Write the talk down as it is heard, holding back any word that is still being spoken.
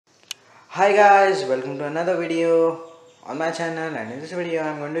Hi guys, welcome to another video on my channel, and in this video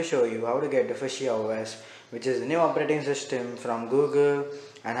I'm going to show you how to get the Fuchsia OS, which is the new operating system from Google,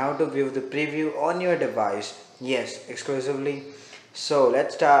 and how to view the preview on your device. Yes, exclusively. So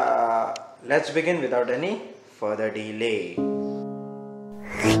let's begin without any further delay.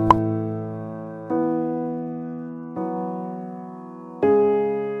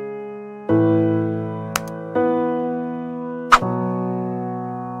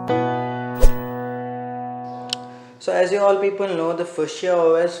 So as you all people know, the Fuchsia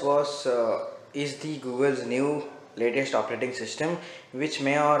OS is the Google's new latest operating system, which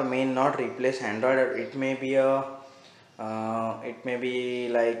may or may not replace Android, or it may be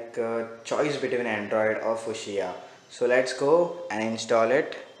like a choice between Android or Fuchsia. So let's go and install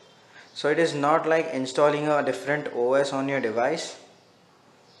it. So it is not like installing a different OS on your device.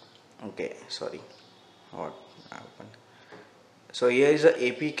 Okay, sorry, what happened? So here is a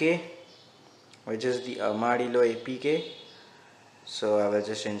APK, which is the Armadillo APK. So I will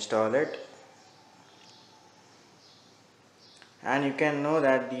just install it, and you can know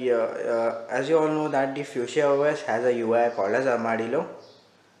that as you all know that the Fuchsia OS has a UI called as Armadillo.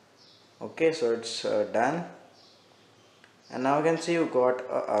 Okay, so it's done, and now you can see you got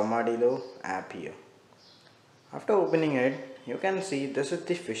a Armadillo app here. After opening it, you can see this is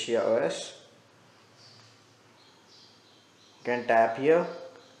the Fuchsia OS. You can tap here,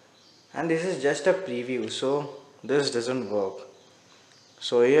 and this is just a preview, so this doesn't work.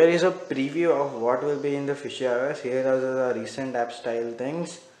 So here is a preview of what will be in the Fuchsia OS. Here are the recent app style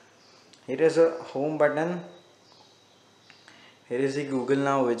things. Here is a home button. Here is the Google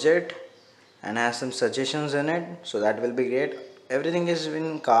Now widget and has some suggestions in it, so that will be great. Everything is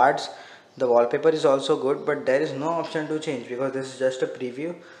in cards. The wallpaper is also good, but there is no option to change because this is just a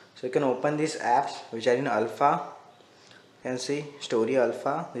preview. So you can open these apps which are in alpha. You can see story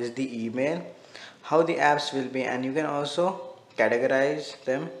alpha. This is the email, how the apps will be, and you can also categorize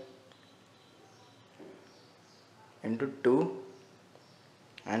them into 2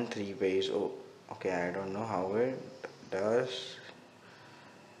 and 3 ways. Oh, okay, I don't know how it does.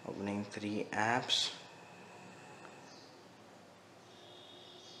 Opening 3 apps.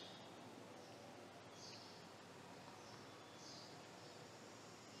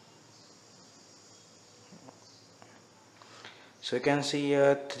 So you can see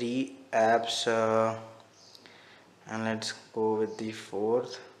here 3 apps, and let's go with the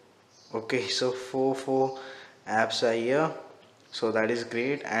 4th. Okay, so four apps are here, so that is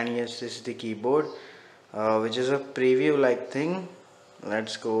great. And yes, this is the keyboard, which is a preview like thing.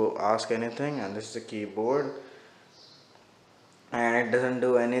 Let's go ask anything, and this is the keyboard, and it doesn't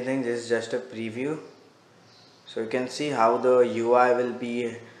do anything. This is just a preview. So you can see how the UI will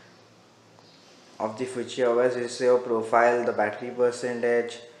be of the Fuchsia OS. Is your profile, the battery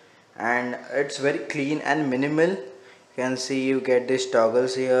percentage, and it's very clean and minimal. You can see you get these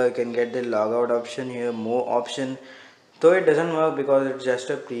toggles here. You can get the logout option here, more option. Though it doesn't work because it's just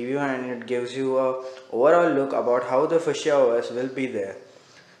a preview, and it gives you a overall look about how the Fuchsia OS will be there.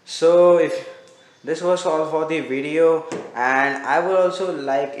 So if this was all for the video, and I would also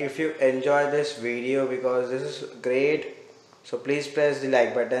like if you enjoy this video because this is great, so please press the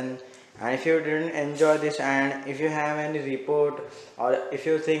like button. And if you didn't enjoy this, and if you have any report, or if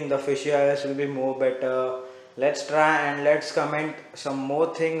you think the Fuchsia OS will be more better, let's try and let's comment some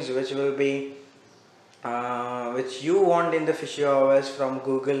more things which will be which you want in the Fuchsia OS from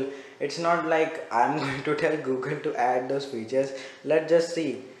Google. It's not like I'm going to tell Google to add those features. Let's just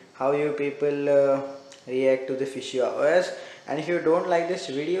see how you people react to the Fuchsia OS. And if you don't like this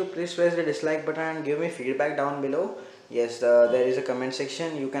video, please press the dislike button and give me feedback down below. Yes, there is a comment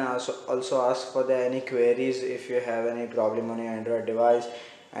section. You can also ask for any queries if you have any problem on your Android device,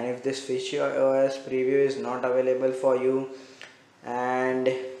 and if this Fuchsia OS preview is not available for you.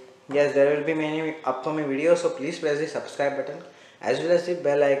 And yes, there will be many upcoming videos, so please press the subscribe button as well as the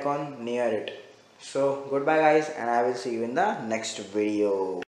bell icon near it. So goodbye guys, and I will see you in the next video.